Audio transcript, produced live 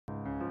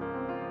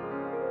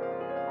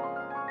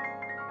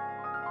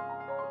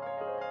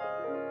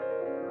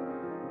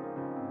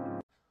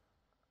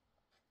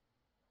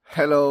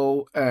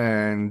Hello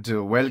and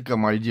welcome,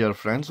 my dear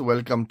friends.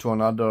 Welcome to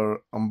another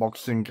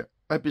unboxing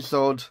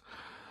episode.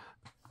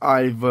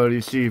 I've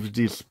received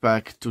this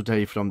pack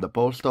today from the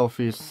post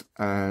office,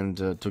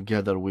 and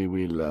together we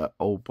will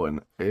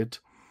open it.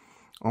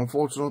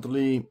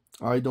 Unfortunately,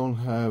 I don't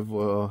have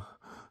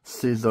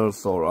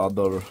scissors or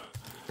other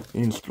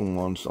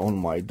instruments on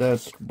my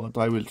desk, but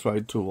I will try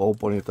to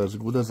open it as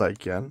good as I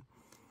can.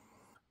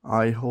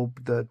 I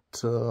hope that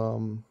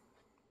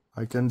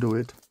I can do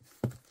it.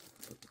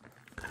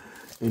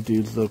 It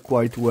is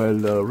quite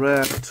well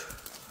wrapped,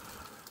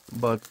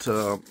 but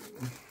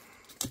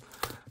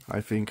I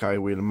think I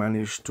will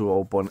manage to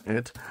open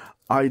it.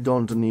 I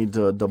don't need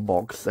the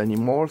box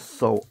anymore,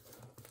 so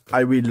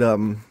I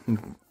will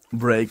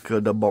break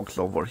the box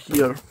over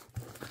here,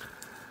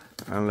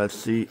 and let's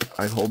see.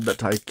 I hope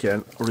that I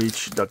can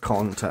reach the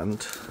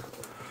content.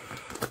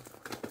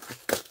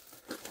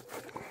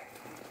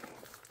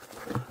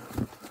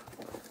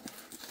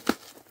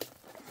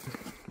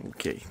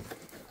 Okay,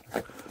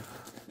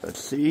 let's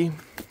see.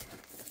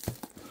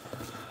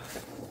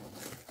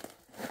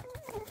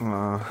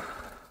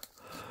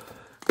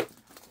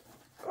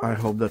 I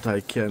hope that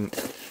I can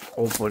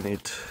open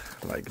it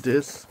like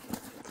this,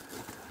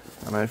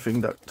 and I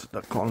think that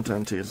the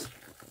content is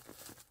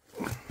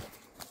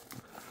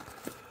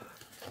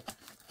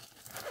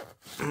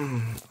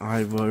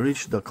I've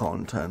reached the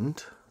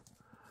content.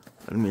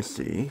 Let me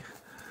see.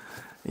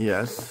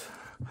 Yes,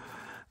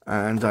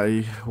 and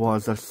I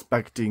was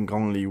expecting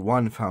only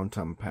one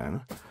fountain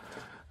pen.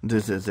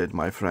 This is it,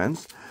 my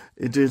friends.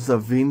 It is a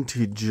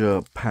vintage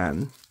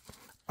pen.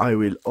 I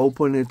will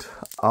open it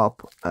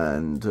up,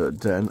 and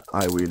then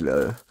I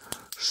will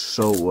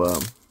show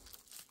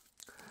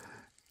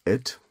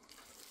it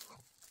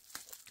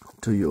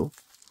to you.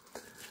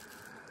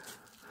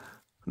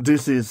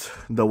 This is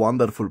the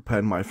wonderful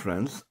pen, my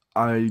friends.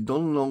 I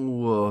don't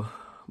know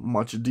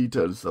much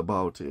details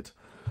about it,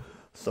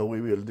 so we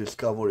will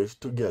discover it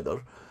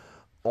together.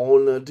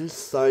 On this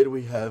side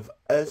we have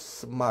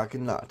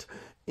GermanMagnat.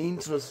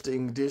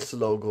 Interesting, this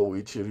logo,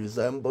 which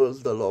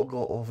resembles the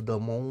logo of the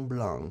Mont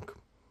Blanc.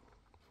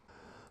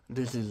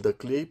 This is the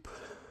clip,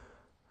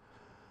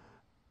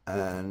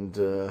 and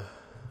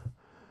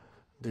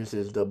this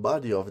is the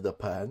body of the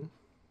pen.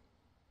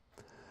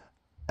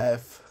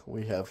 F,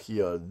 we have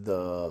here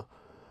the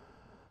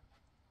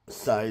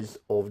size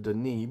of the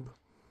nib,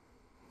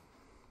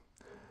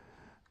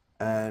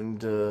 and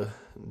the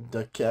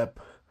cap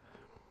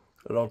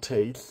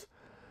rotates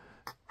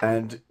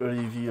and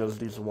reveals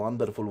this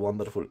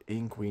wonderful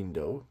ink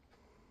window.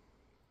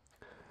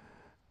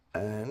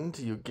 And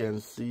you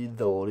can see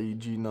the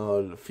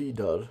original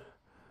feeder,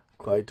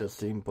 quite a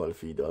simple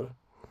feeder.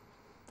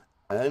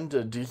 And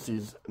this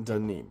is the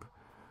nib.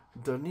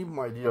 The nib,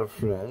 my dear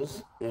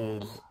friends,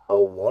 is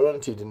a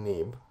warranted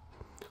nib,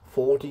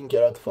 14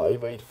 karat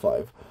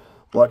 585.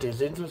 What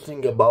is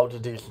interesting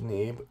about this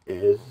nib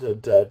is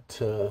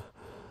that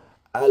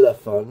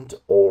elephant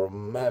or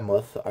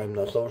mammoth, I'm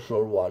not so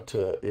sure what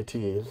it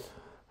is,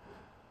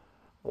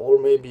 or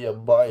maybe a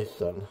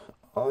bison.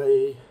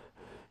 I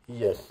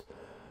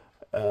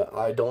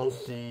don't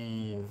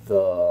see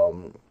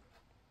the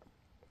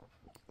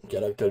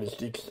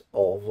characteristics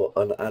of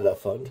an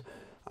elephant.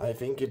 I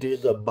think it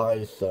is a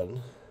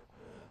bison.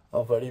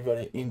 A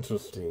very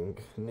interesting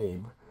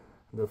nib.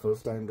 The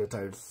first time that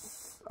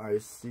I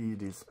see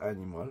this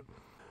animal.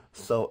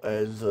 So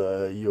as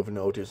you've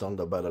noticed on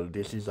the barrel,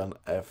 this is an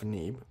F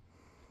nib.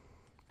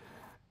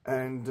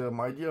 And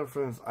my dear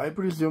friends, I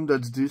presume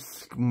that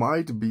this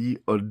might be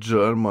a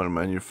German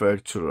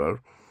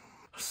manufacturer.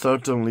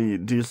 Certainly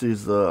this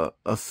is a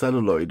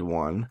celluloid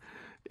one.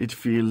 It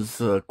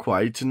feels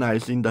quite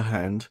nice in the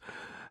hand,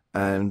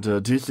 and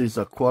this is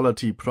a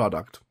quality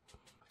product.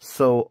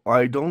 So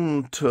I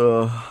don't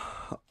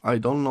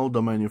know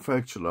the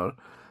manufacturer.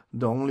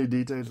 The only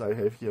details I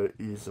have here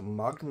is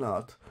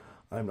Magnat.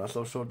 I'm not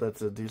so sure that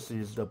this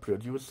is the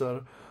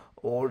producer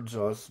or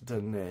just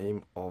the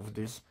name of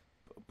this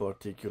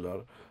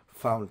particular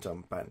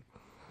fountain pen.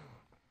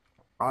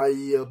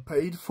 I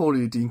paid for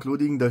it,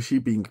 including the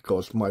shipping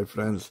cost, my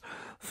friends,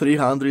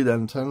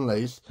 310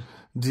 lays,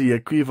 the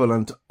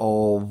equivalent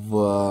of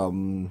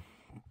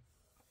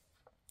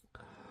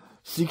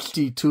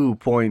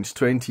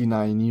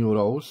 62.29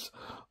 euros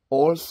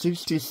or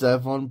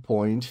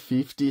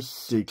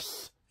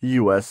 67.56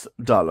 US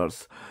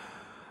dollars.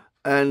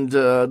 And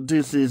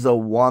this is a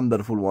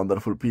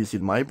wonderful piece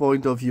in my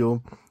point of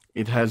view.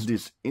 It has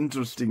this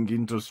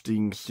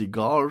interesting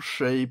cigar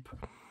shape,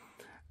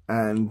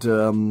 and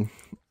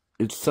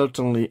it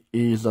certainly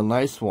is a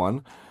nice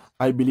one.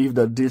 I believe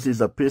that this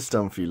is a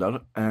piston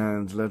filler,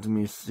 and let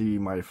me see,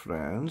 my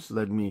friends,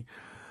 let me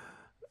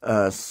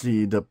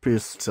see the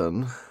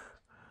piston,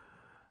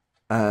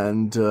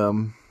 and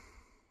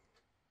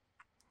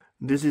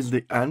this is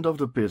the end of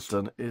the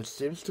piston. It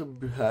seems to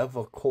have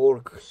a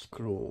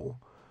corkscrew,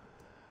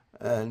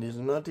 and is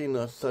not in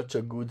such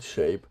a good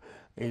shape.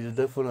 It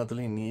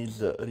definitely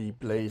needs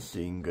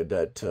replacing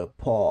that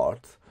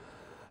part.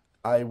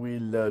 I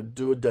will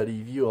do the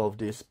review of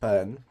this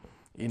pen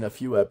in a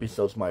few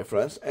episodes, my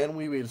friends, and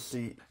we will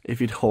see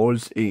if it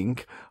holds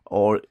ink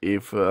or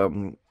if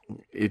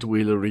it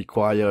will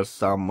require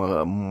some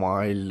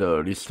mild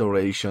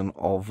restoration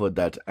of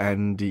that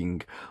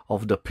ending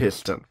of the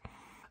piston.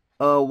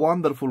 A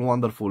wonderful,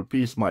 wonderful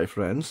piece, my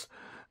friends,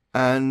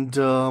 and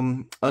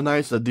a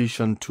nice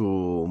addition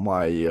to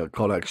my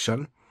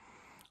collection.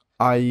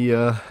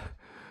 I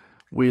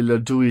will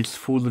do its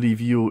full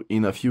review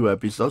in a few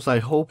episodes. I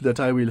hope that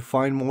I will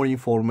find more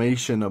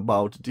information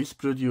about this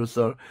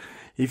producer.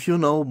 If you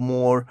know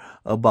more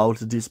about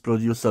this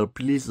producer,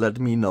 please let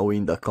me know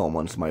in the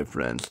comments, my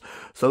friends.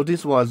 So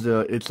this was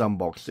its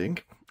unboxing.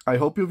 I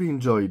hope you've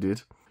enjoyed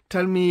it.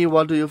 Tell me,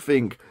 what do you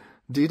think?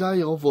 Did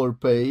I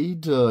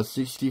overpaid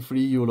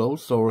 63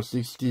 euros or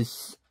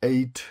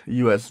 68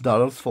 US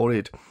dollars for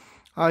it?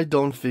 I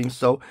don't think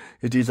so.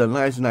 It is a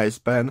nice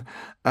pen,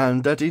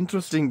 and that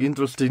interesting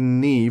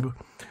nib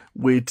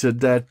with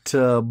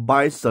that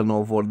bison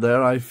over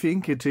there, I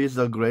think it is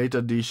a great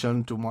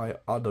addition to my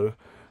other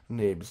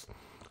nibs.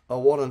 A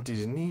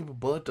warranted nib,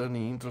 but an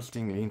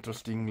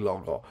interesting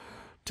logo.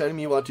 Tell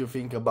me what you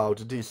think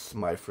about this,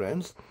 my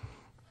friends.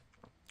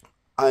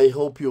 I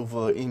hope you've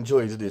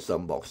enjoyed this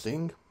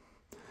unboxing.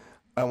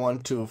 I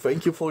want to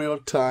thank you for your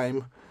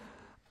time.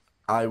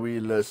 I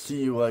will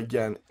see you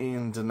again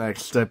in the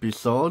next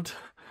episode.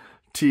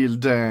 Till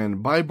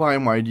then, bye bye,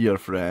 my dear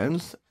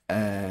friends,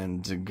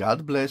 and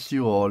God bless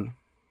you all.